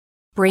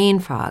brain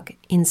fog,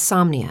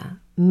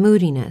 insomnia,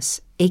 moodiness,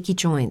 achy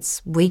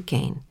joints, weight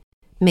gain.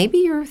 Maybe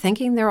you're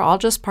thinking they're all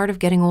just part of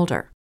getting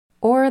older,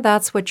 or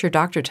that's what your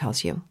doctor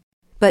tells you.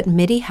 But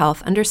MIDI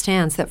Health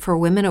understands that for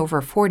women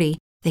over 40,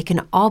 they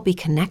can all be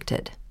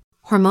connected.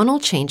 Hormonal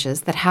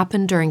changes that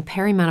happen during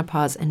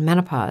perimenopause and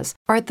menopause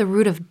are at the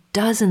root of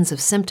dozens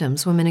of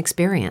symptoms women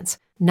experience,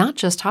 not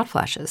just hot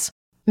flashes.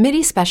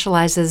 MIDI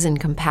specializes in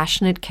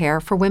compassionate care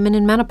for women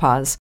in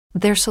menopause.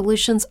 Their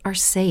solutions are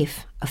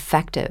safe,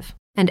 effective,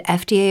 and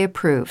FDA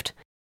approved.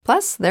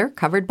 Plus, they're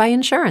covered by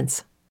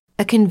insurance.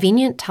 A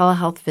convenient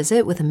telehealth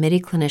visit with a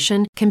MIDI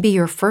clinician can be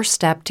your first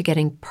step to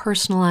getting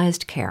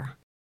personalized care.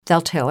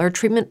 They'll tailor a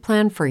treatment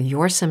plan for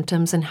your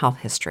symptoms and health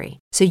history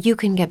so you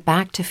can get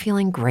back to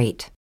feeling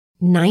great.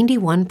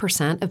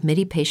 91% of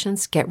MIDI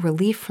patients get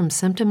relief from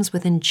symptoms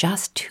within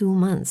just 2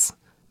 months.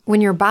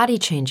 When your body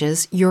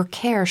changes, your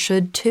care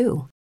should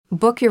too.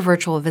 Book your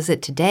virtual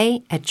visit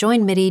today at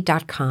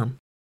joinmidi.com.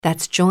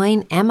 That's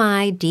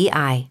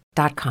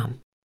joinmidi.com.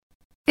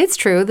 It's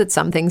true that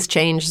some things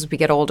change as we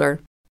get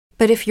older.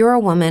 But if you're a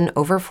woman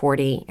over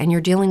 40 and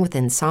you're dealing with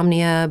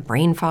insomnia,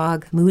 brain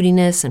fog,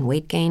 moodiness, and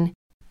weight gain,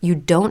 you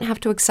don't have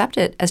to accept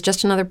it as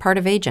just another part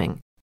of aging.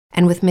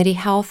 And with MIDI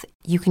Health,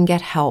 you can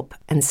get help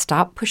and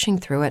stop pushing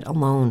through it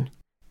alone.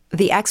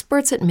 The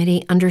experts at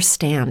MIDI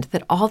understand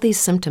that all these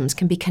symptoms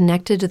can be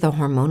connected to the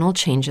hormonal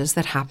changes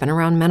that happen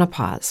around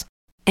menopause,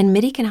 and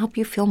MIDI can help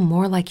you feel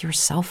more like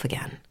yourself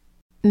again.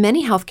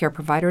 Many healthcare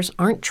providers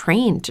aren't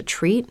trained to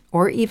treat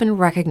or even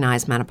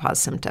recognize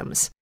menopause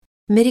symptoms.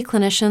 MIDI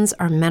clinicians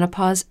are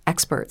menopause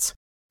experts.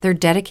 They're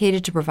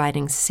dedicated to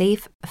providing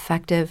safe,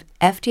 effective,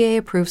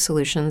 FDA-approved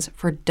solutions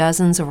for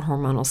dozens of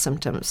hormonal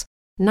symptoms,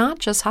 not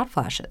just hot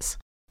flashes.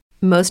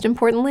 Most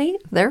importantly,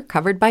 they're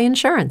covered by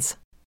insurance.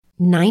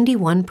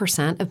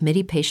 91% of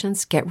MIDI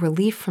patients get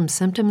relief from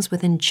symptoms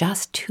within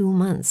just 2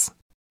 months.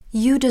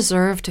 You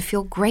deserve to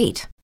feel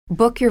great.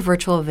 Book your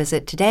virtual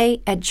visit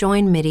today at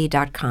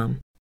joinmidi.com.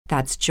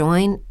 That's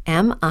joinmidi.com.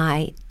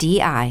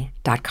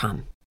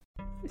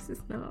 This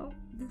is not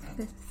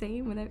the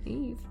same without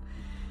Eve.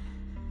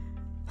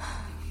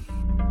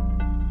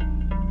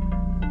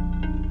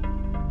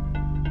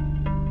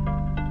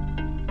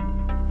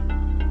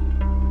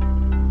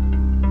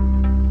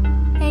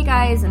 Hey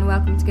guys, and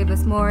welcome to Give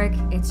Us Morg.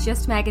 It's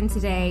just Megan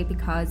today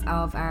because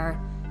of our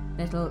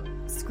little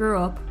screw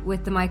up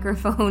with the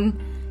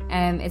microphone.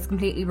 It's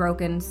completely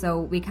broken, so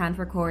we can't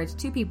record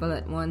 2 people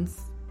at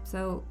once.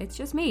 So it's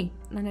just me,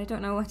 and I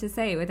don't know what to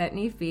say without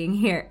Neve being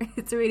here.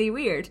 It's really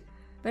weird.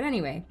 But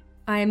anyway,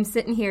 I'm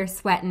sitting here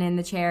sweating in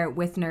the chair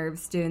with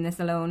nerves doing this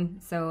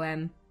alone.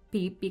 So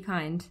be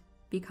kind,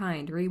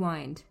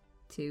 rewind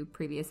to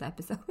previous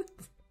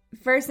episodes.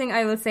 First thing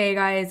I will say,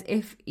 guys,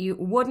 if you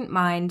wouldn't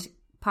mind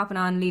popping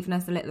on, leaving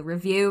us a little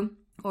review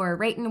or a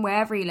rating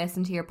wherever you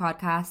listen to your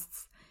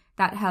podcasts,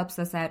 that helps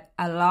us out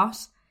a lot,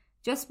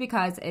 just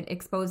because it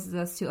exposes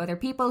us to other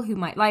people who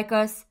might like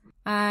us,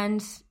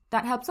 and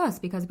that helps us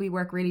because we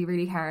work really,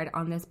 really hard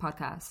on this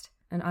podcast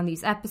and on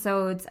these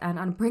episodes and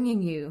on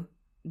bringing you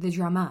the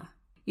drama.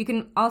 You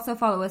can also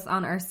follow us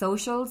on our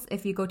socials.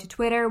 If you go to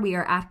Twitter, we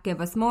are at Give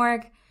Us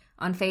Morg.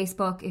 On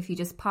Facebook, if you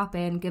just pop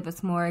in Give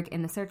Us Morg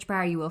in the search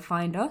bar, you will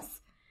find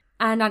us.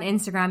 And on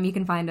Instagram, you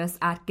can find us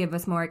at Give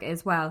Us Morg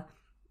as well.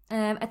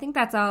 I think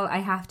that's all I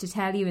have to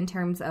tell you in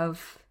terms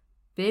of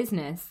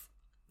business.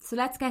 So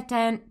let's get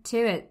down to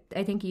it.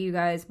 I think you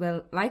guys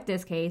will like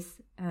this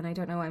case, and I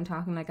don't know why I'm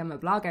talking like I'm a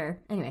blogger.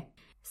 Anyway,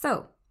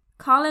 so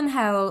Colin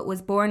Howell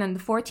was born on the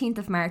 14th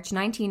of March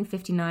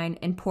 1959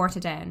 in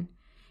Portadown.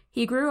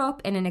 He grew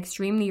up in an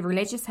extremely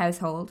religious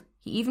household.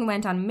 He even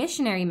went on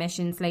missionary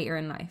missions later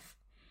in life.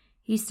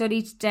 He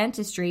studied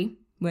dentistry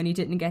when he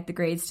didn't get the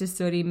grades to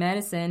study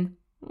medicine,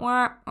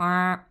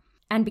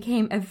 and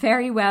became a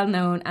very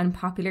well-known and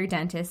popular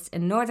dentist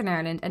in Northern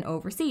Ireland and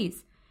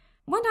overseas.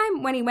 One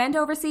time when he went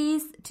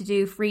overseas to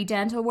do free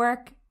dental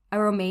work, a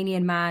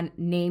Romanian man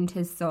named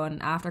his son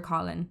after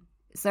Colin.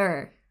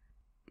 Sir,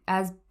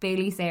 as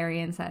Bailey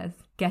Sarian says,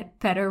 get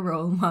better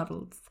role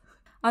models.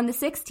 On the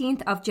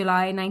 16th of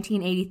July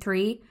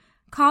 1983,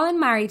 Colin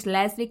married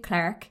Leslie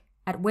Clark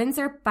at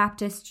Windsor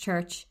Baptist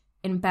Church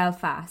in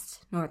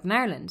Belfast, Northern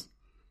Ireland.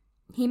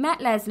 He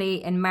met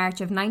Leslie in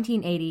March of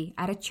 1980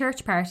 at a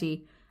church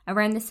party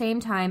around the same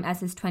time as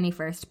his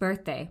 21st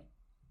birthday.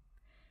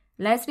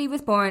 Leslie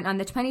was born on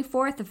the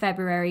 24th of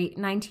February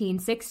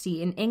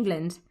 1960 in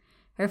England.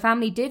 Her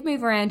family did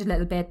move around a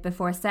little bit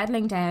before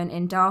settling down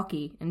in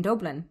Dalkey in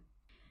Dublin.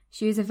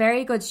 She was a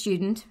very good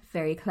student,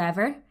 very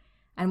clever,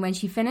 and when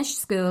she finished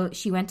school,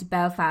 she went to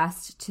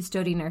Belfast to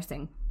study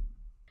nursing.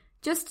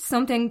 Just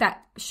something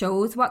that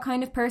shows what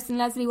kind of person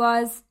Leslie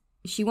was.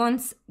 She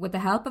once, with the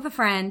help of a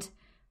friend,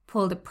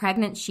 pulled a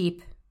pregnant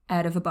sheep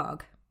out of a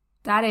bog.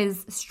 That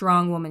is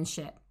strong woman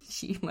shit.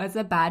 She was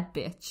a bad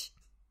bitch.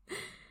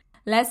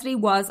 Leslie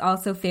was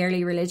also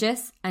fairly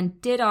religious and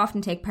did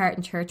often take part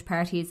in church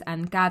parties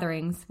and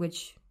gatherings,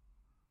 which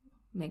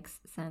makes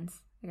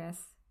sense, I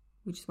guess,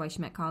 which is why she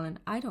met Colin.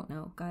 I don't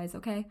know, guys,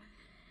 okay?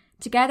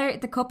 Together,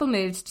 the couple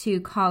moved to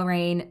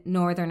Coleraine,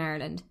 Northern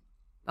Ireland.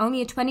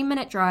 only a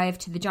 20-minute drive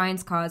to the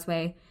Giant's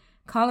Causeway,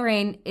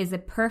 Coleraine is a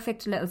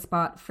perfect little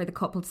spot for the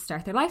couple to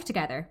start their life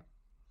together.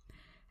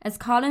 As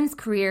Colin's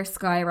career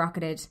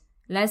skyrocketed,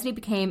 Leslie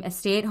became a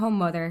stay-at-home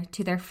mother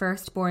to their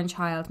firstborn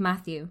child,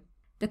 Matthew.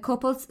 The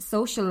couple's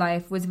social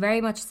life was very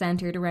much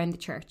centred around the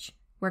church,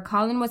 where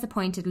Colin was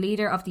appointed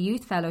leader of the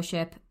youth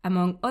fellowship,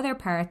 among other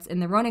parts in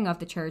the running of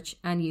the church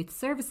and youth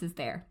services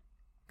there.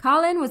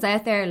 Colin was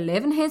out there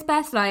living his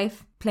best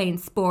life, playing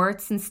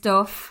sports and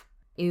stuff.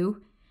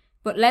 Ew.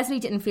 But Leslie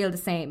didn't feel the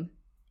same.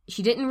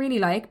 She didn't really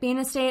like being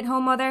a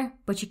stay-at-home mother,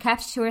 but she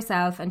kept to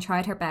herself and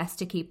tried her best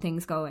to keep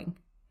things going.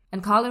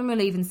 And Colin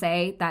will even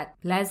say that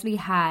Leslie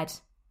had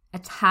a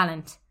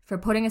talent for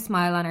putting a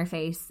smile on her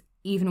face,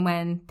 even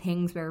when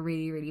things were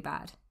really, really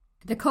bad.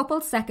 The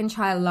couple's second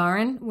child,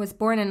 Lauren, was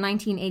born in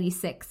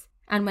 1986,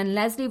 and when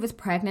Leslie was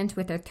pregnant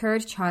with their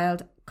third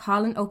child,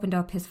 Colin opened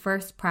up his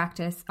first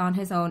practice on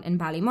his own in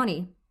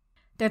Ballymoney.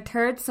 Their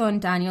third son,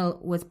 Daniel,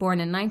 was born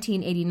in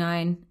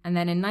 1989, and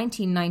then in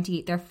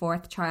 1990, their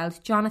fourth child,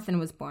 Jonathan,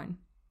 was born.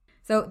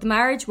 So the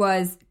marriage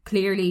was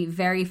clearly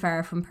very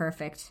far from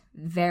perfect.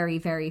 Very,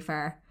 very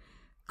far.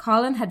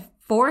 Colin had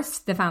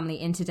forced the family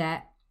into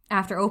debt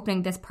after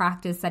opening this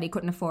practice that he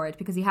couldn't afford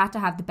because he had to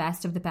have the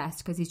best of the best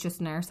because he's just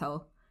an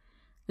arsehole.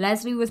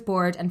 Leslie was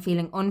bored and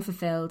feeling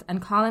unfulfilled,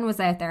 and Colin was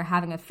out there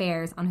having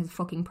affairs on his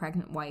fucking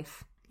pregnant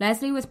wife.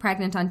 Leslie was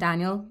pregnant on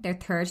Daniel, their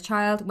third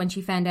child, when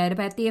she found out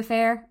about the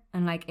affair,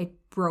 and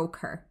it broke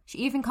her. She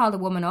even called a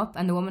woman up,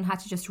 and the woman had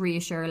to just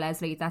reassure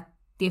Leslie that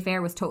the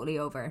affair was totally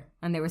over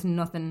and there was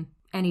nothing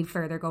any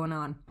further going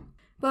on.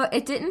 But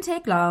it didn't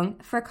take long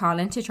for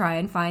Colin to try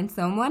and find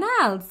someone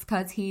else,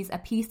 because he's a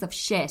piece of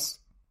shit.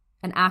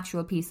 An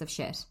actual piece of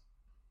shit.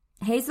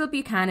 Hazel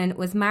Buchanan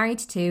was married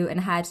to and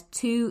had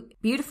two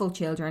beautiful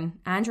children,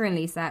 Andrew and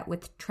Lisa,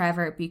 with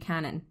Trevor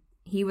Buchanan.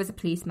 He was a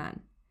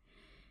policeman.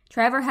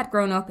 Trevor had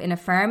grown up in a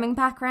farming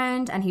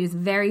background and he was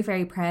very,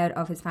 very proud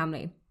of his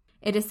family.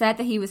 It is said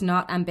that he was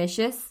not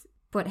ambitious,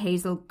 but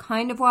Hazel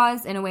kind of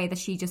was, in a way that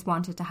she just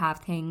wanted to have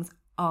things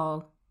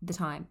all the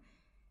time.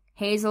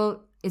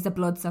 Hazel is a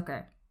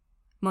bloodsucker,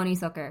 money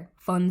sucker,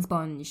 fun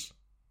sponge.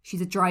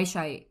 She's a dry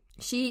shite.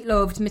 She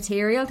loved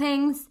material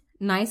things,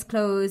 nice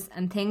clothes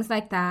and things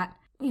like that.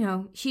 You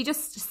know, she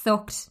just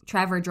sucked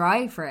Trevor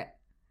dry for it.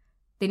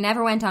 They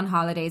never went on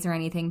holidays or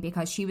anything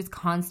because she was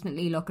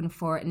constantly looking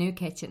for a new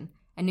kitchen,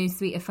 a new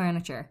suite of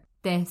furniture,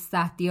 this,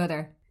 that, the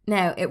other.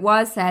 Now, it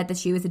was said that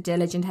she was a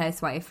diligent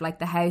housewife,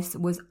 the house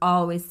was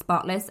always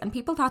spotless, and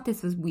people thought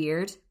this was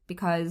weird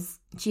because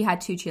she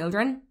had two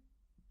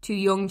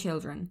young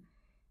children,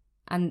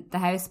 and the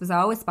house was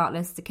always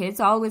spotless, the kids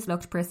always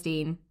looked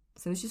pristine,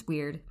 so it was just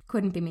weird.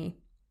 Couldn't be me.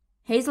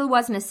 Hazel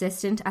was an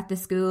assistant at the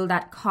school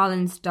that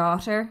Colin's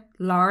daughter,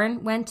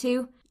 Lauren, went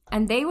to,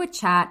 and they would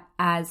chat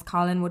as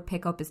Colin would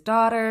pick up his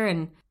daughter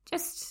and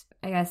just,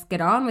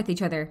 get on with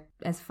each other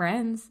as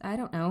friends. I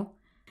don't know.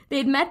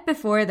 They'd met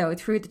before, though,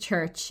 through the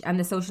church and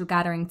the social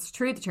gatherings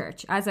through the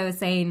church. As I was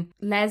saying,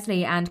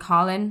 Leslie and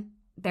Colin,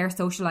 their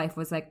social life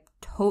was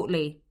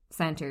totally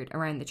centred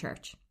around the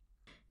church.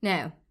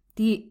 Now,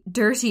 the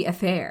dirty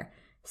affair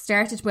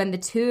started when the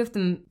two of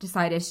them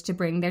decided to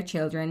bring their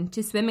children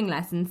to swimming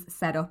lessons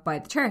set up by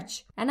the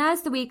church. And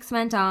as the weeks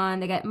went on,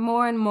 they get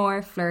more and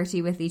more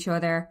flirty with each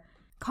other.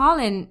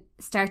 Colin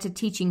started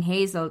teaching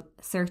Hazel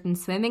certain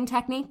swimming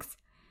techniques.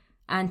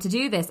 And to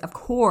do this, of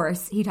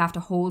course, he'd have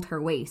to hold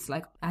her waist.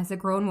 As a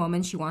grown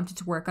woman, she wanted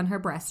to work on her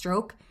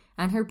breaststroke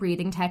and her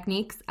breathing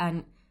techniques.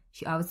 And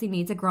she obviously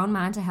needs a grown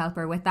man to help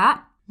her with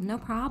that. No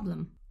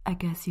problem. I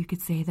guess you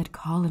could say that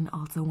Colin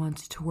also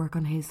wanted to work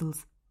on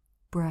Hazel's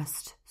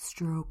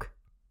breaststroke.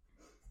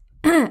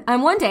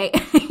 And one day,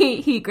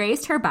 he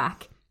grazed her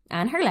back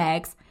and her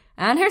legs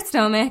and her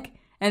stomach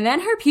and then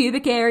her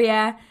pubic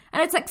area.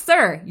 And it's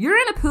sir, you're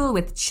in a pool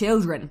with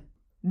children.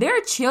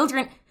 They're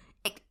children.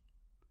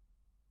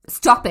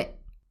 Stop it.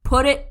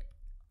 Put it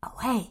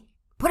away.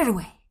 Put it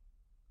away.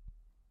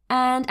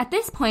 And at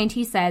this point,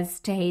 he says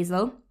to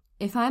Hazel,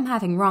 if I'm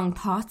having wrong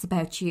thoughts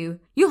about you,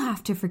 you'll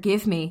have to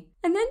forgive me.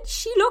 And then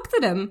she looked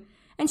at him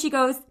and she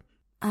goes,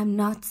 I'm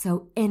not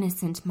so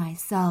innocent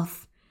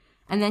myself.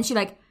 And then she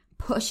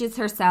pushes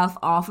herself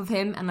off of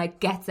him and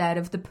gets out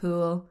of the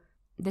pool.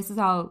 This is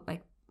all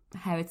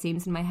how it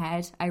seems in my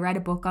head. I read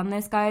a book on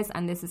this, guys,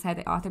 and this is how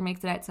the author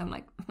makes it out. So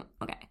I'm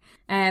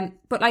okay.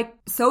 But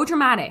so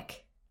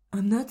dramatic.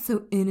 I'm not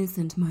so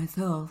innocent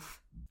myself.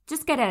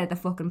 Just get out of the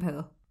fucking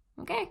pool.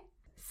 Okay?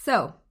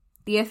 So,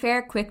 the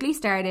affair quickly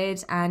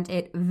started and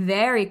it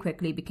very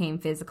quickly became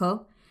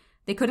physical.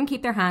 They couldn't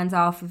keep their hands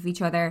off of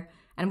each other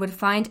and would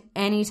find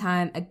any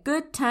time a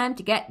good time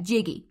to get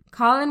jiggy.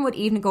 Colin would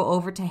even go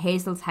over to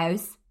Hazel's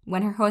house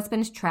when her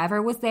husband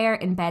Trevor was there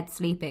in bed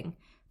sleeping,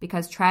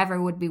 because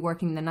Trevor would be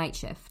working the night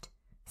shift,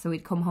 so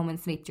he'd come home and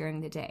sleep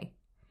during the day.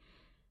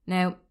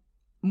 Now,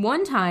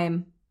 one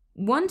time,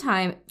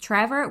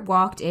 Trevor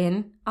walked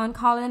in on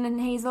Colin and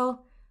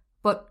Hazel,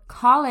 but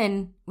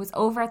Colin was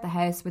over at the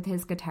house with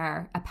his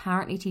guitar,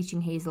 apparently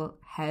teaching Hazel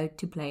how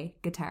to play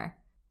guitar.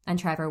 And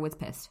Trevor was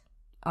pissed,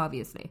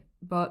 obviously.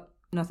 But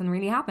nothing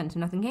really happened.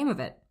 Nothing came of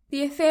it.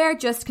 The affair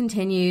just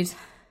continued,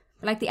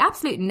 like the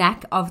absolute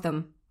neck of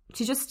them,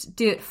 to just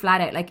do it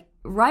flat out, like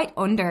right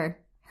under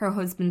her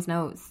husband's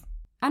nose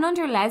and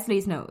under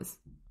Leslie's nose.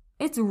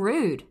 It's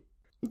rude.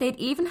 They'd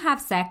even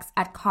have sex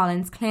at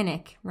Colin's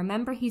clinic.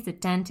 Remember, he's a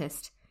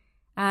dentist.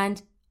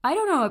 And I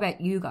don't know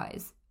about you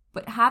guys,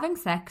 but having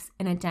sex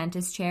in a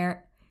dentist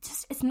chair,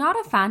 it's not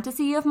a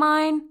fantasy of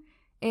mine.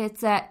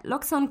 It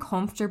looks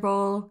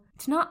uncomfortable.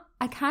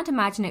 I can't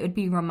imagine it would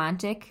be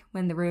romantic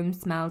when the room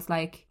smells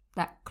like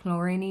that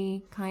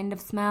chlorine-y kind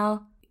of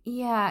smell.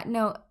 Yeah,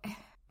 no.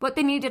 But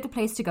they needed a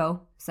place to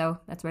go, so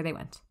that's where they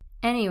went.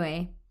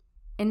 Anyway,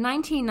 in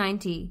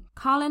 1990,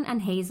 Colin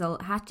and Hazel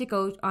had to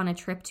go on a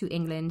trip to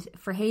England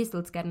for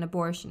Hazel to get an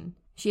abortion.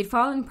 She had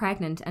fallen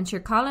pregnant, and sure,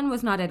 Colin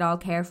was not at all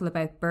careful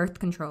about birth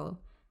control.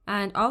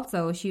 And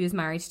also, she was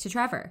married to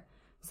Trevor.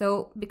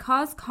 So,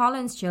 because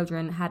Colin's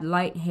children had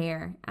light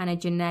hair and a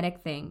genetic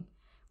thing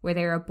where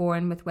they were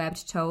born with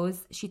webbed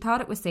toes, she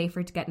thought it was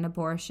safer to get an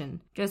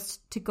abortion,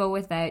 just to go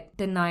without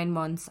the 9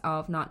 months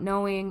of not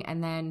knowing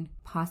and then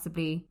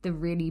possibly the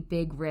really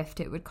big rift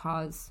it would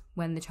cause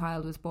when the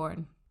child was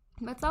born.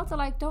 But it's also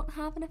like, don't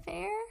have an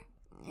affair?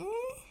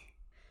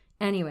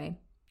 Anyway,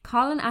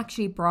 Colin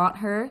actually brought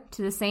her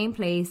to the same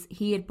place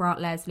he had brought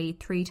Leslie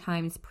 3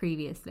 times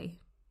previously.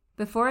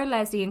 Before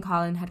Leslie and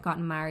Colin had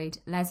gotten married,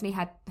 Leslie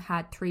had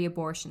had 3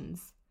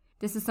 abortions.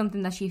 This is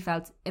something that she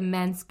felt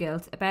immense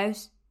guilt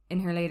about in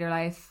her later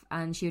life,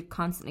 and she would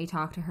constantly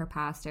talk to her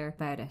pastor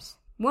about it.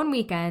 One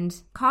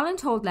weekend, Colin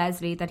told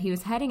Leslie that he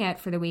was heading out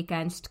for the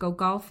weekend to go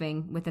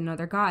golfing with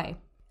another guy.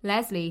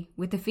 Leslie,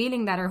 with the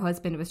feeling that her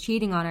husband was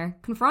cheating on her,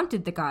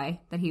 confronted the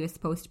guy that he was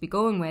supposed to be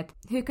going with,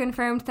 who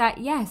confirmed that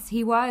yes,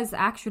 he was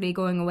actually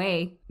going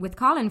away with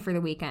Colin for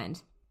the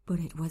weekend. But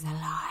it was a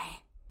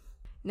lie.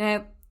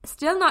 Now,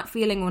 still not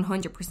feeling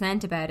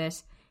 100% about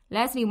it,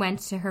 Leslie went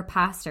to her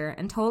pastor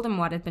and told him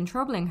what had been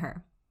troubling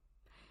her.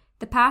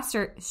 The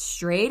pastor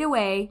straight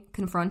away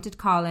confronted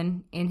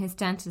Colin in his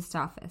dentist's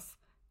office,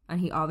 and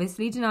he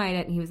obviously denied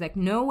it. He was like,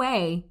 no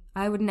way,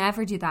 I would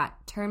never do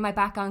that. Turn my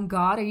back on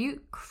God? Are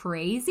you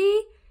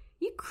crazy?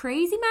 You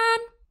crazy man?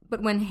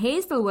 But when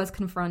Hazel was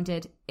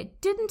confronted,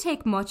 it didn't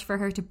take much for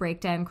her to break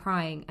down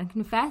crying and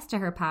confess to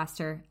her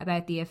pastor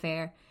about the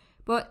affair.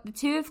 But the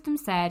 2 of them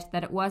said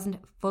that it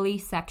wasn't fully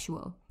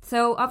sexual.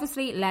 So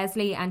obviously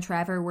Leslie and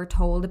Trevor were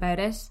told about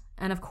it,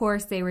 and of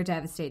course they were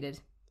devastated.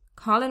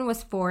 Colin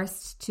was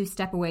forced to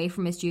step away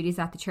from his duties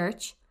at the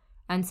church,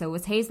 and so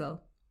was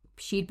Hazel.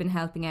 She'd been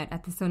helping out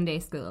at the Sunday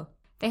school.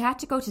 They had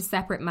to go to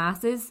separate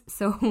masses,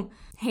 so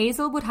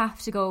Hazel would have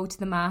to go to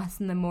the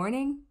mass in the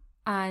morning,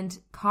 and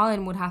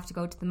Colin would have to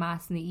go to the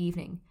mass in the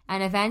evening.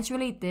 And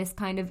eventually this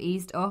kind of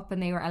eased up,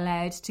 and they were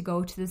allowed to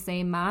go to the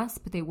same mass,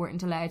 but they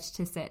weren't allowed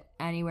to sit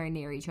anywhere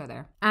near each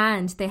other.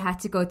 And they had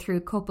to go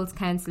through couples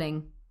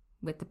counselling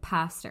with the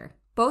pastor.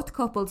 Both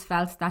couples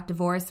felt that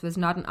divorce was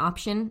not an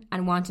option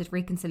and wanted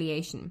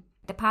reconciliation.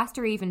 The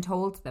pastor even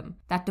told them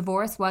that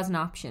divorce was an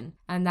option,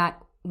 and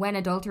that when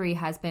adultery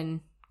has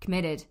been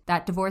committed,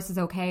 that divorce is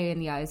okay in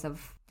the eyes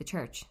of the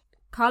church.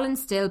 Colin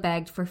still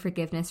begged for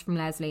forgiveness from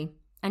Leslie,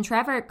 and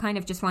Trevor kind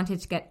of just wanted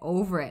to get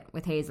over it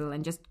with Hazel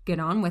and just get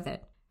on with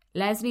it.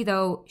 Leslie,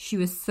 though, she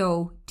was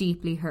so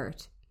deeply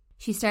hurt.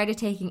 She started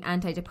taking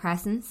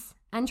antidepressants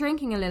and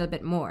drinking a little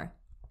bit more.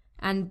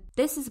 And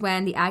this is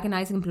when the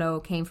agonising blow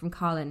came from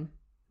Colin.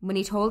 When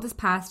he told his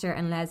pastor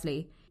and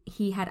Leslie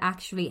he had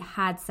actually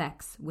had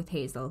sex with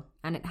Hazel,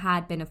 and it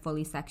had been a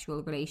fully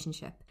sexual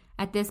relationship.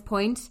 At this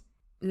point,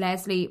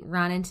 Leslie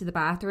ran into the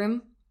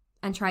bathroom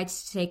and tried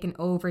to take an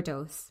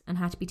overdose and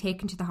had to be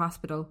taken to the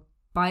hospital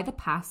by the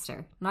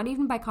pastor. Not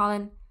even by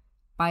Colin,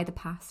 by the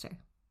pastor.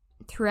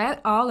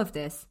 Throughout all of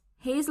this,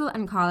 Hazel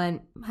and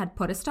Colin had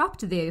put a stop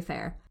to the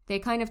affair. They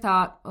kind of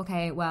thought,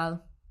 okay,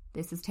 well,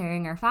 this is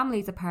tearing our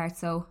families apart,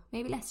 so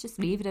maybe let's just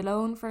leave it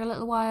alone for a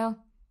little while.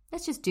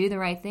 Let's just do the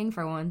right thing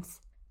for once.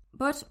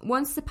 But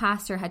once the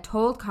pastor had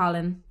told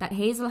Colin that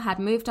Hazel had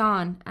moved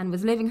on and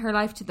was living her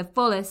life to the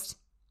fullest,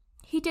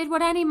 he did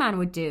what any man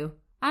would do,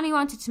 and he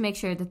wanted to make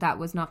sure that that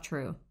was not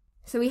true.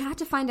 So he had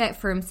to find out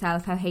for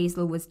himself how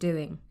Hazel was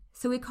doing.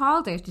 So he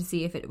called her to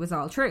see if it was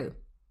all true.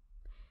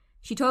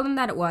 She told him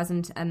that it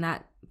wasn't, and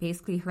that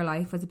basically her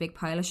life was a big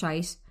pile of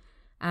shite,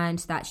 and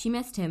that she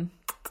missed him.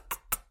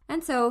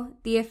 And so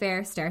the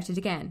affair started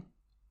again.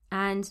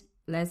 And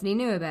Leslie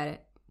knew about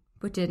it,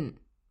 but didn't.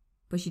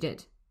 But she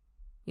did.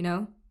 You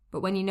know?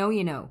 But when you know,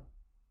 you know.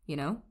 You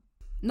know?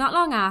 Not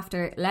long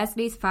after,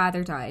 Leslie's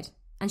father died,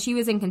 and she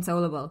was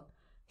inconsolable.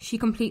 She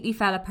completely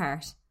fell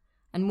apart.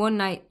 And one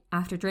night,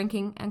 after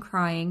drinking and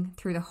crying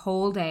through the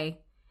whole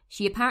day,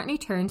 she apparently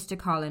turned to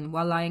Colin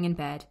while lying in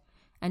bed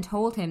and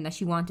told him that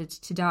she wanted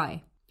to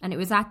die. And it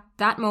was at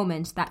that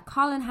moment that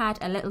Colin had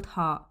a little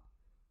thought.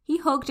 He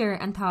hugged her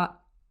and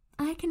thought,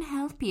 I can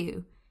help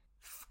you.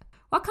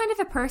 What kind of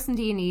a person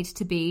do you need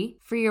to be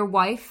for your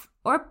wife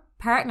or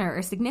partner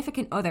or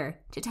significant other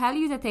to tell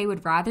you that they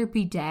would rather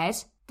be dead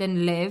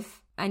than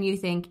live, and you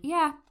think,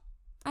 yeah,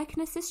 I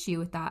can assist you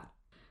with that?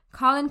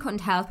 Colin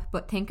couldn't help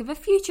but think of a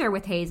future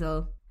with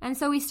Hazel, and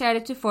so he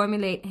started to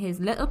formulate his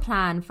little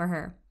plan for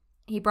her.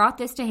 He brought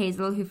this to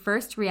Hazel, who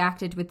first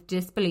reacted with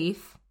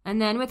disbelief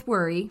and then with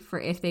worry for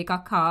if they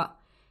got caught,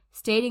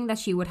 stating that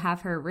she would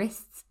have her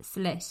wrists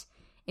slit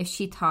if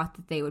she thought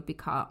that they would be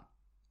caught.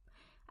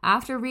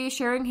 After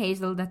reassuring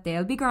Hazel that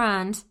they'll be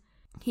grand,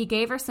 he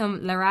gave her some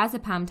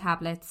lorazepam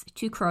tablets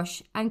to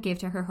crush and give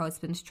to her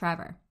husband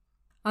Trevor.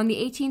 On the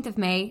 18th of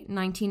May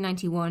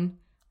 1991,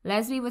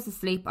 Leslie was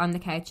asleep on the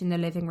couch in the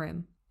living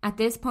room. At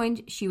this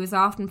point, she was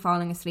often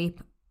falling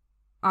asleep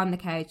on the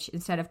couch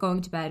instead of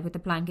going to bed with the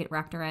blanket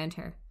wrapped around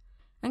her.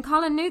 And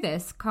Colin knew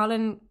this.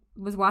 Colin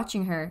was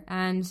watching her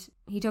and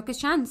he took his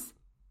chance.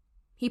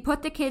 He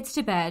put the kids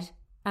to bed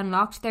and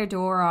locked their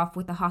door off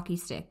with a hockey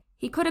stick.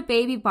 He cut a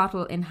baby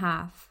bottle in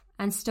half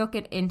and stuck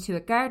it into a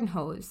garden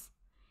hose.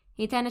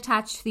 He then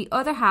attached the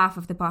other half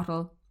of the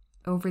bottle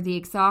over the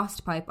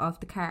exhaust pipe of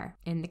the car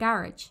in the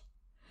garage.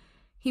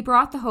 He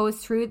brought the hose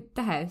through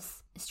the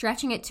house,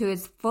 stretching it to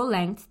its full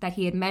length that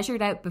he had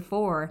measured out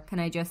before, can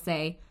I just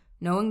say,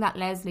 knowing that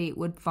Leslie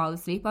would fall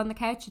asleep on the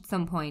couch at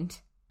some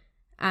point.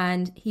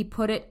 And he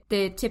put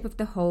the tip of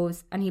the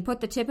hose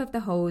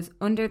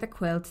under the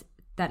quilt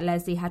that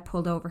Leslie had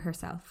pulled over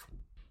herself.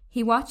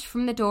 He watched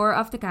from the door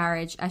of the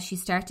garage as she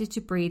started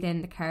to breathe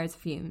in the car's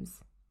fumes.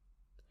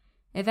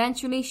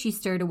 Eventually, she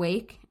stirred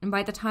awake, and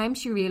by the time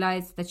she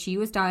realised that she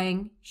was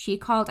dying, she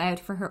called out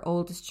for her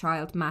oldest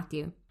child,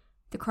 Matthew.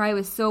 The cry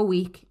was so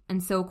weak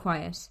and so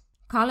quiet.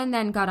 Colin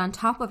then got on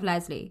top of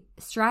Leslie,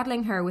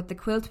 straddling her with the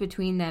quilt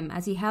between them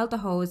as he held the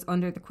hose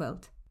under the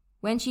quilt.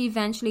 When she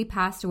eventually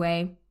passed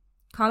away,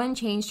 Colin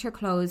changed her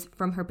clothes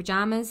from her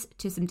pyjamas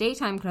to some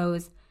daytime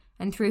clothes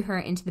and threw her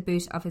into the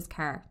boot of his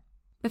car.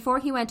 Before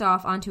he went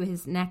off onto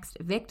his next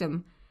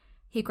victim,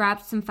 he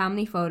grabbed some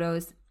family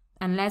photos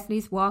and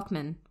Leslie's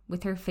Walkman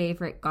with her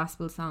favourite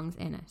gospel songs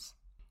in it.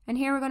 And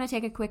here we're going to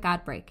take a quick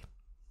ad break.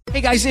 Hey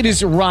guys, it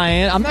is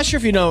Ryan. I'm not sure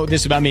if you know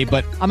this about me,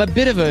 but I'm a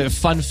bit of a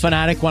fun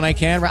fanatic when I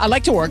can. I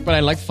like to work, but I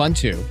like fun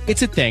too.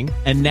 It's a thing.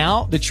 And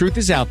now the truth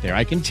is out there.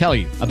 I can tell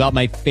you about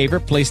my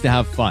favorite place to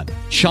have fun.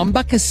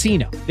 Chumba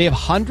Casino. They have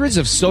hundreds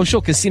of social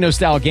casino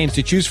style games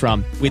to choose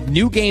from with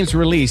new games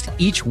released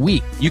each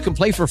week. You can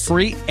play for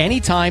free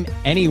anytime,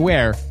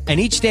 anywhere. And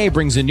each day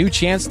brings a new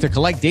chance to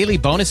collect daily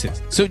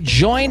bonuses. So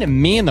join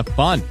me in the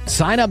fun.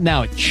 Sign up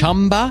now at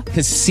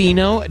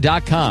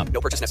ChumbaCasino.com.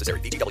 No purchase necessary.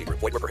 VGW.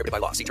 Void where prohibited by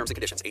law. See terms and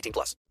conditions.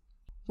 18+.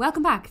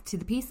 Welcome back to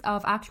the piece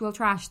of actual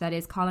trash that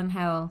is Colin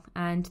Howell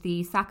and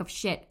the sack of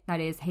shit that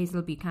is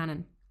Hazel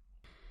Buchanan.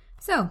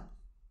 So,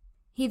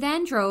 he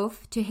then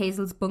drove to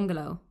Hazel's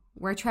bungalow,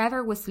 where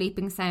Trevor was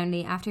sleeping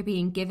soundly after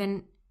being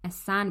given a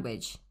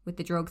sandwich with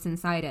the drugs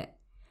inside it.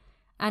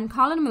 And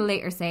Colin will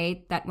later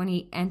say that when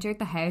he entered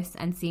the house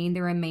and seen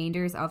the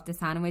remainders of the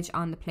sandwich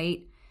on the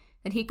plate,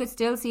 that he could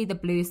still see the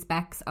blue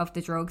specks of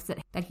the drugs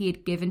that he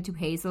had given to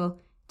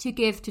Hazel to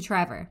give to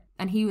Trevor.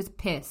 And he was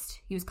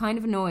pissed. He was kind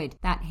of annoyed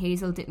that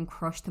Hazel didn't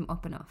crush them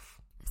up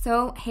enough.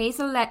 So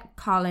Hazel let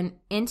Colin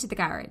into the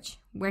garage,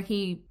 where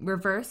he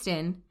reversed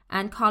in,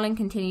 and Colin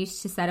continued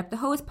to set up the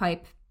hose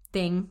pipe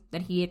thing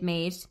that he had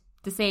made,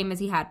 the same as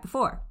he had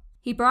before.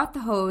 He brought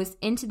the hose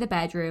into the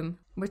bedroom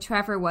where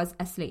Trevor was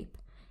asleep,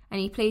 and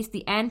he placed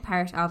the end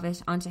part of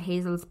it onto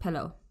Hazel's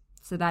pillow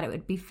so that it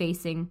would be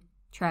facing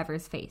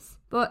Trevor's face.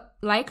 But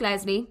like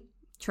Leslie,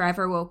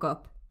 Trevor woke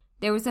up.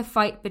 There was a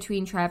fight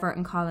between Trevor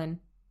and Colin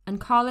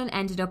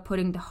ended up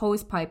putting the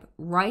hose pipe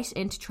right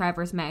into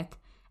Trevor's mouth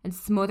and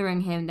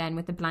smothering him then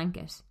with a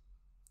blanket.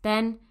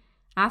 Then,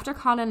 after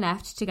Colin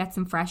left to get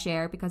some fresh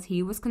air because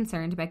he was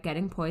concerned about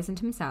getting poisoned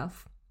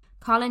himself,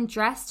 Colin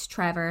dressed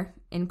Trevor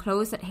in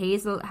clothes that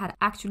Hazel had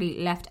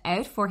actually left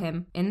out for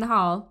him in the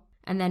hall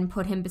and then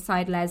put him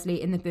beside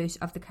Leslie in the boot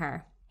of the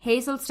car.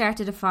 Hazel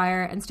started a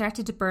fire and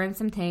started to burn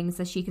some things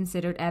that she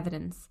considered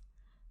evidence.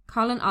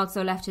 Colin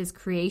also left his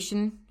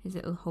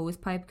little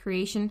hosepipe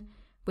creation,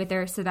 with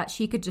her so that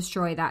she could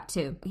destroy that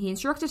too. He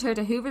instructed her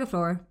to hoover the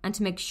floor and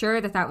to make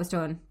sure that was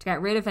done, to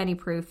get rid of any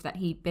proof that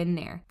he'd been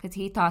there, because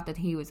he thought that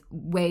he was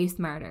way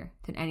smarter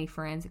than any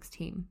forensics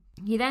team.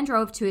 He then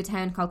drove to a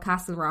town called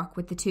Castle Rock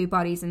with the two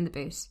bodies in the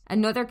boot.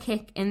 Another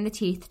kick in the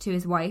teeth to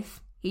his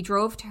wife, he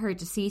drove to her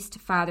deceased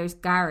father's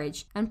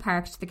garage and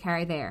parked the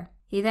car there.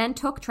 He then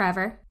took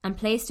Trevor and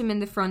placed him in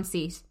the front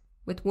seat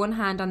with one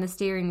hand on the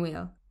steering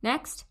wheel.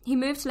 Next, he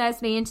moved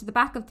Leslie into the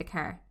back of the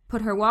car,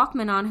 put her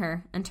Walkman on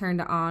her and turned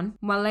it on,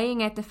 while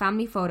laying out the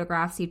family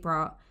photographs he'd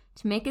brought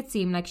to make it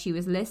seem like she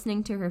was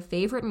listening to her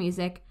favourite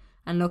music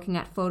and looking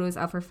at photos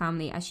of her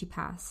family as she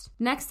passed.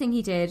 Next thing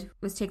he did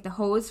was take the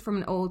hose from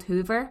an old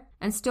Hoover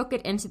and stuck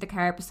it into the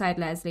car beside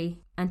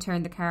Leslie and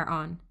turned the car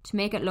on to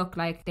make it look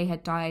like they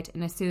had died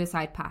in a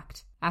suicide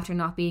pact after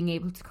not being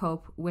able to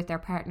cope with their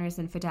partner's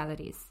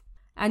infidelities.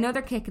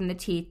 Another kick in the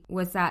teeth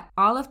was that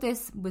all of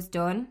this was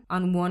done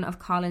on one of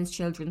Colin's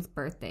children's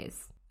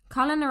birthdays.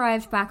 Colin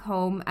arrived back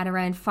home at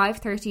around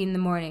 5:30 in the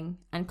morning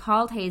and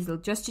called Hazel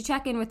just to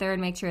check in with her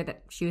and make sure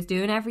that she was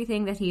doing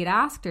everything that he had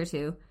asked her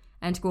to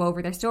and to go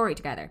over their story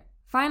together.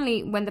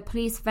 Finally, when the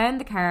police found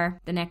the car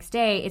the next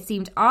day, it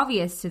seemed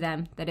obvious to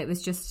them that it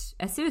was just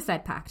a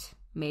suicide pact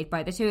made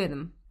by the two of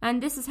them.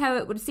 And this is how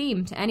it would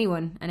seem to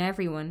anyone and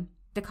everyone.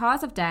 The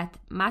cause of death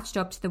matched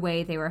up to the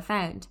way they were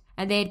found,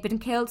 and they had been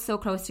killed so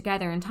close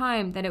together in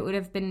time that it would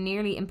have been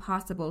nearly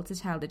impossible to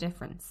tell the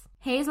difference.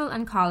 Hazel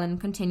and Colin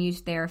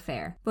continued their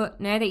affair,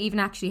 but now they even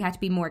actually had to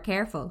be more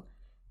careful.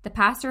 The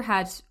pastor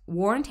had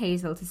warned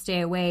Hazel to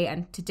stay away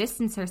and to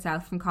distance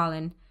herself from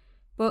Colin,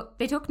 but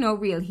they took no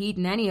real heed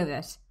in any of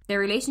it. Their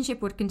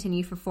relationship would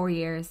continue for 4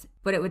 years,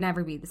 but it would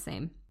never be the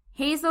same.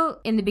 Hazel,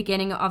 in the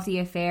beginning of the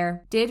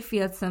affair, did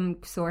feel some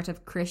sort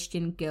of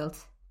Christian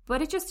guilt,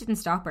 but it just didn't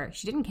stop her.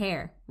 She didn't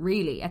care,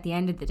 really, at the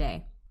end of the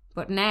day.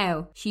 But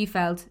now, she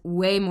felt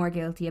way more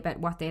guilty about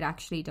what they'd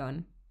actually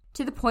done,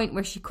 to the point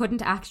where she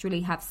couldn't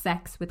actually have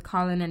sex with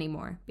Colin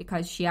anymore,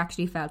 because she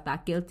actually felt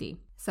that guilty.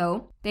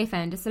 So, they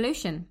found a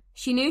solution.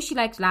 She knew she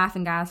liked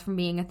laughing gas from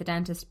being at the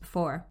dentist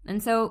before,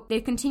 and so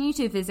they'd continue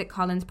to visit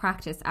Colin's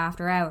practice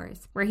after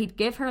hours, where he'd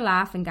give her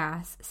laughing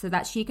gas so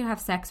that she could have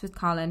sex with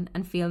Colin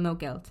and feel no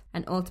guilt,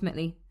 and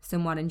ultimately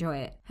somewhat enjoy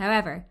it.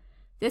 However,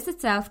 this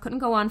itself couldn't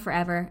go on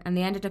forever, and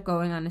they ended up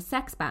going on a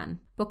sex ban,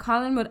 but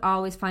Colin would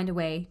always find a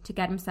way to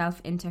get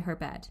himself into her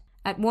bed.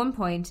 At one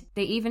point,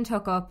 they even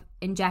took up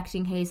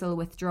injecting Hazel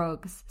with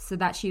drugs so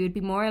that she would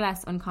be more or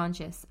less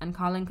unconscious and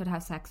Colin could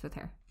have sex with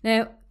her.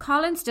 Now,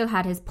 Colin still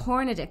had his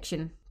porn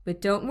addiction,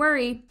 but don't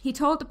worry, he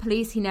told the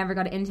police he never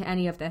got into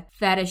any of the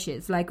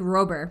fetishes like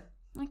rubber.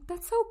 Like,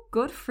 that's so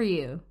good for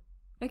you.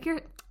 Like,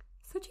 you're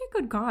such a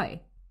good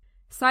guy.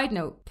 Side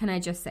note, can I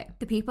just say,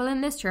 the people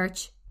in this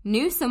church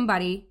knew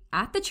somebody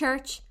at the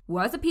church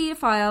was a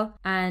paedophile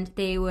and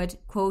they would,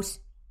 quote,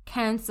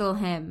 counsel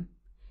him.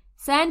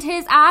 Send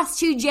his ass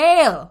to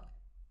jail.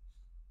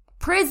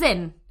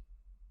 Prison.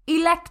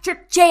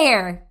 Electric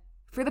chair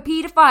for the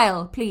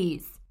paedophile,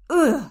 please.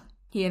 Ugh.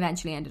 He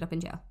eventually ended up in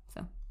jail.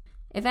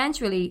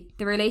 Eventually,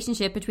 the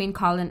relationship between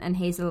Colin and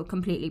Hazel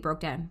completely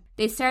broke down.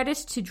 They started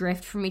to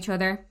drift from each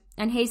other,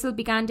 and Hazel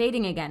began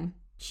dating again.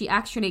 She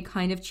actually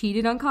kind of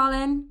cheated on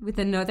Colin with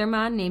another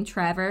man named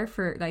Trevor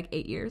for like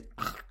 8 years.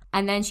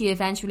 And then she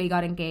eventually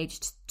got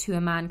engaged to a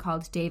man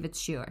called David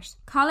Stewart.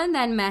 Colin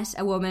then met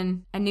a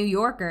woman, a New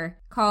Yorker,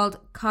 called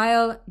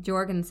Kyle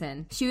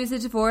Jorgensen. She was a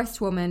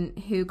divorced woman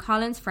who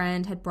Colin's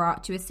friend had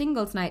brought to a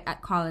singles night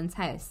at Colin's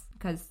house,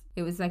 because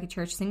it was like a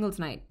church singles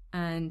night.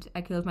 And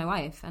I killed my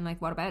wife, and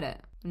like, what about it?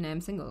 And now I'm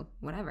single,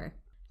 whatever.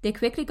 They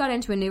quickly got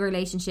into a new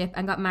relationship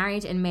and got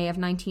married in May of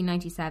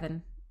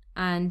 1997,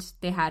 and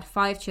they had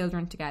 5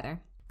 children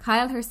together.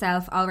 Kyle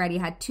herself already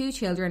had 2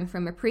 children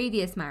from a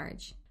previous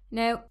marriage.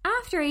 Now,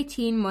 after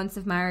 18 months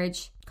of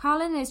marriage,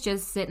 Colin is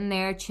just sitting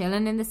there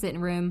chilling in the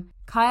sitting room.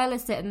 Kyle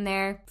is sitting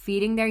there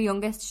feeding their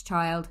youngest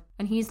child,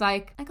 and he's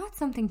like, I got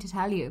something to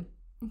tell you.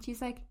 And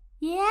she's like,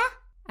 yeah?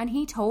 And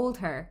he told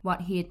her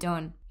what he had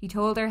done. He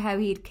told her how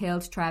he had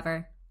killed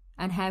Trevor,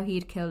 and how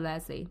he'd killed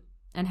Leslie,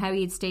 and how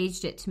he'd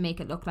staged it to make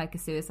it look like a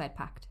suicide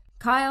pact.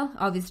 Kyle,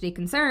 obviously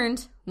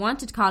concerned,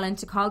 wanted Colin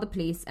to call the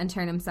police and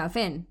turn himself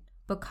in,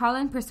 but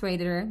Colin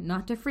persuaded her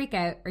not to freak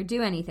out or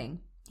do anything.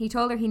 He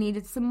told her he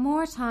needed some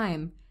more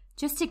time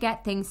just to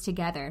get things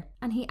together,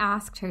 and he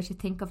asked her to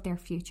think of their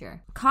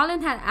future.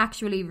 Colin had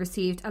actually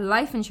received a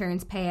life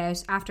insurance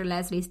payout after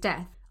Leslie's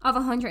death of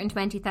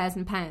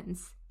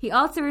 £120,000. He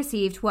also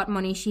received what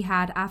money she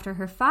had after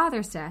her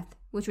father's death,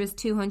 which was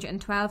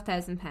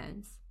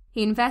 £212,000.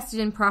 He invested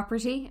in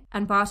property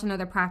and bought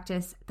another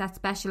practice that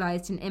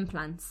specialised in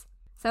implants.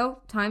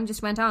 So time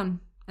just went on,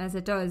 as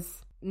it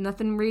does.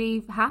 Nothing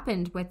really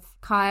happened with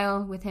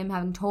Kyle, with him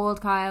having told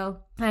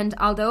Kyle. And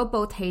although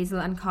both Hazel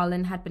and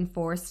Colin had been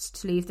forced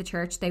to leave the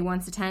church they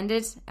once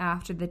attended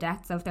after the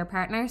deaths of their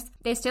partners,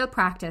 they still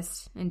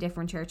practiced in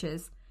different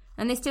churches,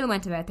 and they still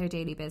went about their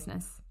daily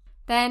business.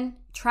 Then,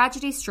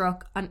 tragedy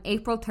struck on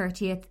April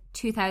 30th,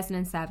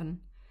 2007.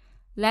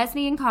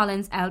 Leslie and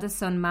Colin's eldest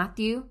son,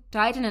 Matthew,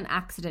 died in an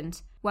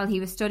accident while he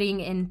was studying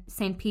in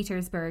St.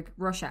 Petersburg,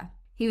 Russia.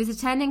 He was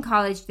attending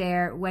college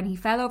there when he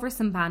fell over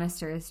some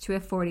banisters to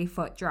a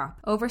 40-foot drop.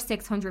 Over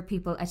 600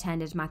 people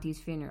attended Matthew's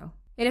funeral.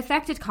 It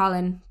affected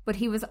Colin, but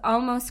he was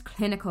almost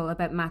clinical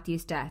about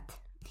Matthew's death.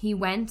 He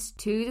went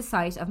to the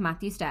site of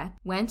Matthew's death,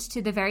 went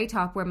to the very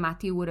top where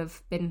Matthew would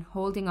have been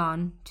holding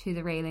on to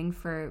the railing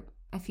for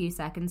a few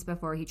seconds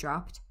before he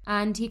dropped,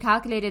 and he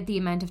calculated the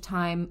amount of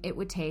time it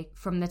would take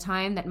from the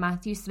time that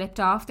Matthew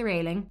slipped off the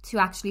railing to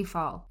actually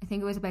fall. I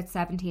think it was about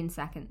 17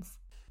 seconds.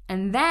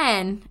 And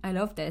then, I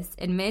love this,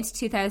 in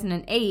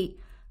mid-2008,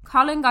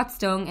 Colin got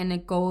stung in a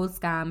gold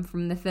scam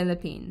from the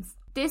Philippines.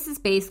 This is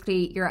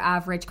basically your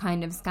average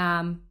kind of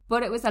scam,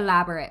 but it was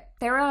elaborate.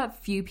 There were a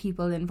few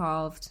people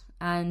involved,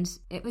 and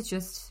it was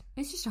just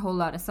a whole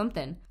lot of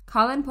something.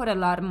 Colin put a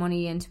lot of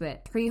money into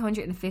it,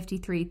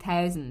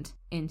 $353,000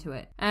 into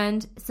it.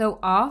 And so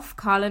off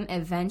Colin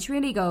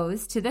eventually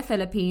goes to the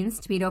Philippines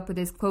to meet up with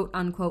his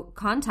quote-unquote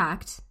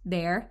contact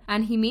there,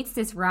 and he meets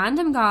this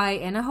random guy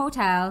in a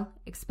hotel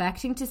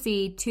expecting to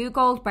see 2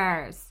 gold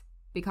bars,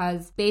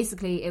 because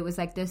basically it was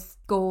like this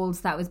gold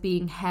that was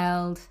being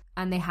held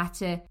and they had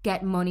to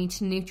get money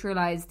to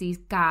neutralize these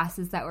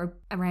gases that were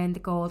around the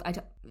gold.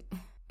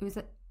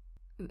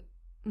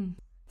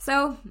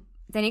 So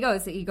then he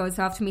goes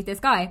off to meet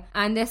this guy,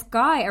 and this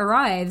guy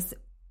arrives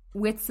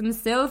with some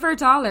silver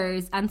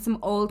dollars and some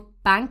old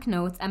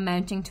banknotes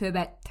amounting to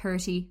about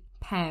 £30.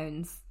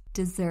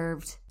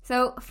 Deserved.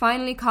 So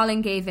finally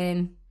Colin gave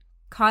in.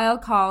 Kyle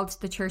called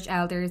the church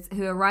elders,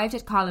 who arrived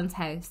at Colin's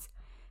house,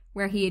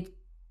 where he had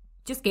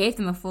just gave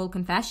them a full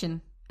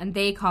confession, and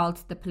they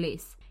called the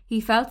police.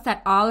 He felt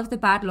that all of the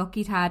bad luck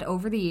he'd had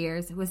over the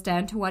years was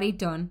down to what he'd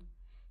done,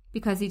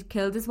 because he'd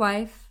killed his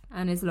wife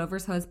and his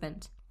lover's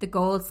husband, the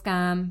gold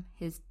scam,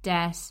 his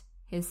debt,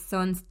 his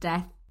son's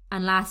death,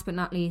 and last but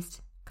not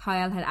least,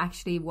 Kyle had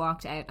actually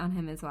walked out on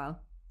him as well.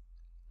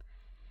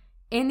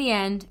 In the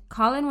end,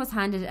 Colin was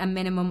handed a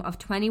minimum of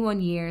 21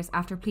 years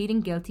after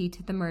pleading guilty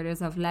to the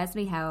murders of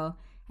Leslie Howell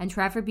and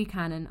Trevor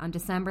Buchanan on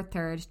December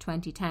 3rd,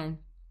 2010.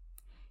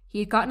 He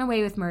had gotten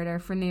away with murder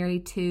for nearly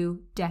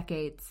 2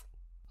 decades.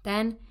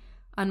 Then,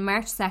 on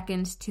March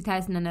 2nd,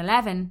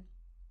 2011,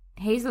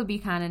 Hazel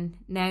Buchanan,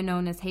 now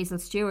known as Hazel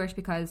Stewart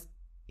because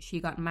she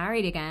got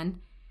married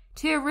again,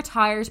 to a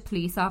retired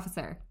police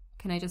officer.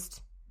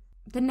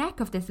 The neck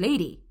of this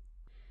lady.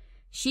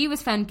 She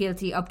was found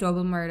guilty of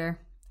double murder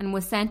and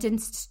was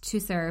sentenced to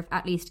serve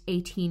at least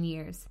 18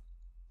 years.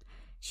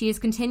 She has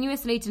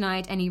continuously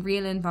denied any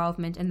real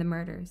involvement in the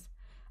murders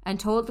and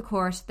told the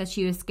court that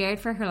she was scared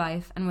for her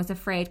life and was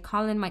afraid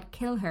Colin might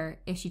kill her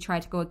if she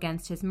tried to go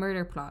against his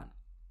murder plot.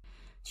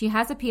 She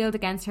has appealed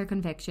against her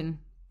conviction,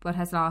 but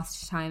has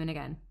lost time and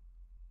again.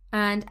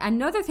 And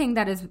another thing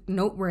that is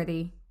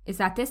noteworthy is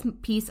that this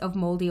piece of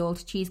mouldy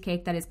old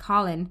cheesecake that is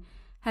Colin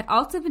had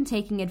also been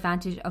taking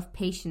advantage of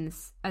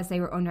patients as they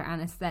were under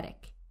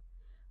anaesthetic.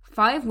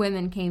 5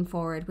 women came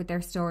forward with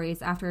their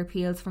stories after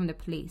appeals from the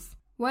police.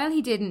 While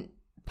he didn't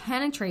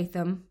penetrate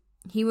them,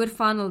 he would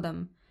fondle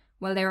them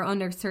while they were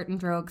under certain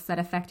drugs that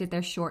affected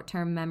their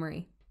short-term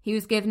memory. He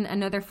was given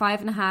another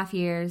 5.5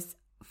 years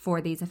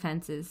for these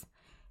offences.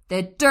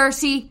 The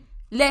dirty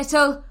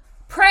little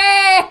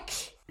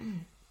prick!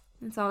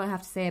 That's all I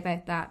have to say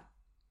about that.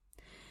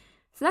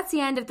 So that's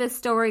the end of this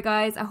story,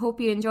 guys. I hope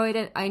you enjoyed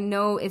it. I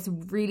know it's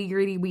really,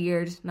 really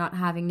weird not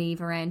having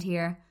Niamh around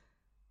here.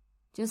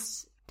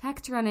 Just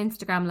text her on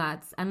Instagram,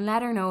 lads, and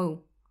let her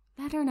know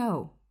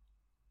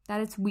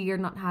that it's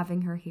weird not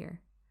having her here.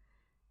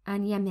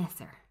 And you miss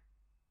her.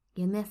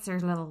 You miss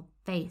her little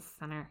face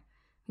on her.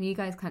 You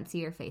guys can't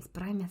see her face,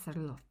 but I miss her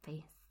little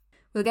face.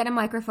 We'll get a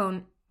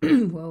microphone.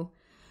 Whoa.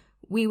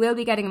 We will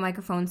be getting a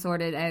microphone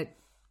sorted out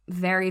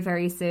very,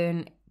 very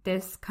soon.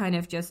 This kind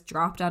of just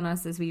dropped on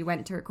us as we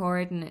went to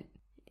record, and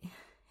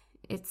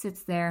it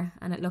sits there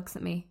and it looks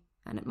at me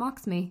and it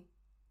mocks me.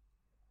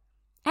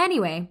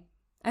 Anyway,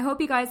 I hope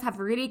you guys have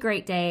a really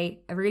great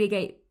day, a really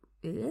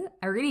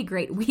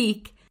great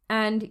week,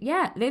 and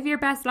yeah, live your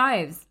best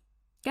lives.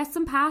 Get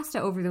some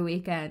pasta over the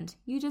weekend.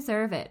 You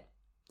deserve it.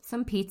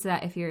 Some pizza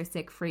if you're a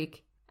sick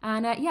freak.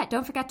 And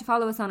don't forget to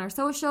follow us on our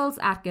socials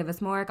at Give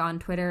Us Morg on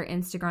Twitter,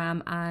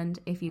 Instagram, and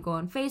if you go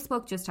on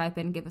Facebook, just type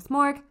in Give Us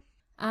Morg.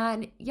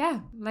 And yeah,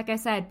 like I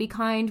said, be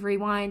kind,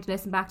 rewind,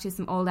 listen back to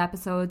some old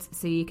episodes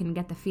so you can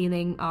get the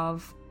feeling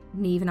of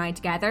Niamh and I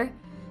together.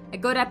 A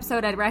good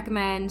episode I'd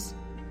recommend,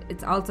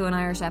 it's also an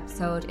Irish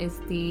episode, is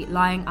the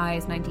Lying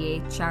Eyes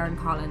 98 Sharon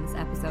Collins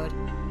episode.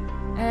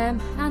 And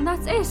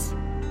that's it.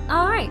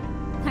 Alright,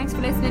 thanks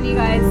for listening, you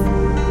guys.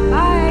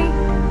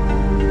 Bye.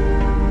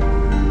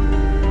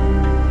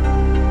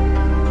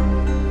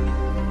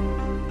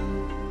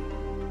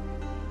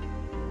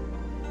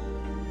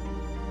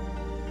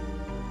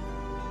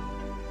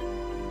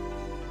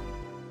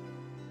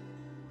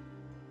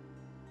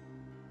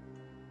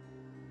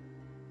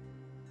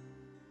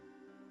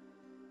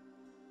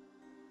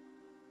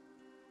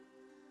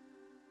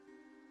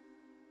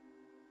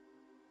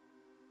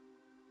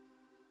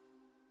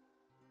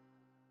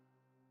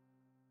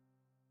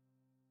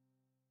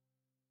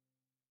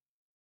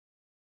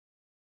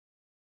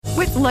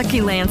 With Lucky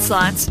Land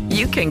Slots,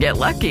 you can get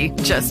lucky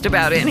just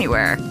about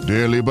anywhere.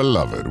 Dearly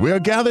beloved, we are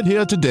gathered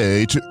here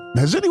today to...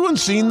 Has anyone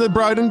seen the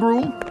bride and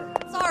groom?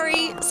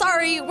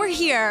 Sorry, we're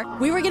here.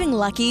 We were getting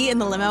lucky in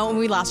the limo and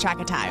we lost track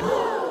of time.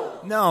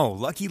 No,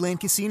 Lucky Land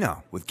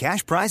Casino, with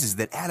cash prizes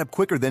that add up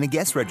quicker than a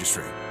guest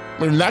registry.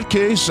 In that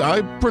case,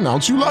 I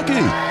pronounce you lucky.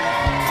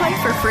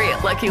 Play for free at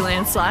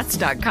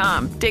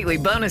LuckyLandSlots.com. Daily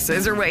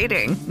bonuses are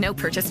waiting. No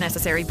purchase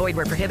necessary. Void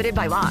where prohibited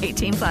by law.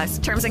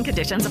 18+. Terms and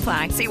conditions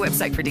apply. See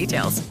website for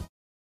details.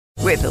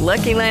 With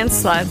Lucky Land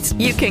Slots,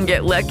 you can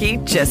get lucky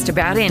just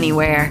about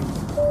anywhere.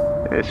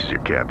 This is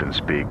your captain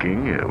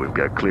speaking. We've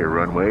got clear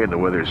runway and the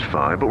weather's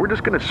fine, but we're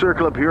just going to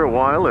circle up here a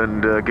while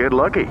and get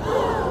lucky.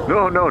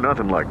 No,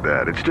 nothing like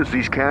that. It's just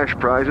these cash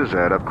prizes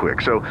add up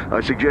quick. So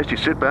I suggest you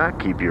sit back,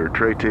 keep your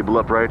tray table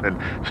upright, and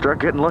start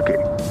getting lucky.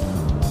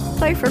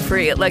 Play for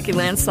free at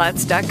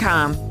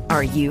LuckyLandSlots.com.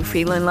 Are you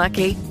feeling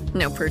lucky?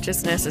 No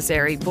purchase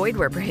necessary. Void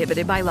where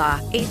prohibited by law.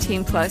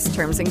 18+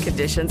 terms and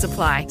conditions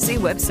apply. See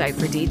website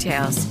for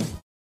details.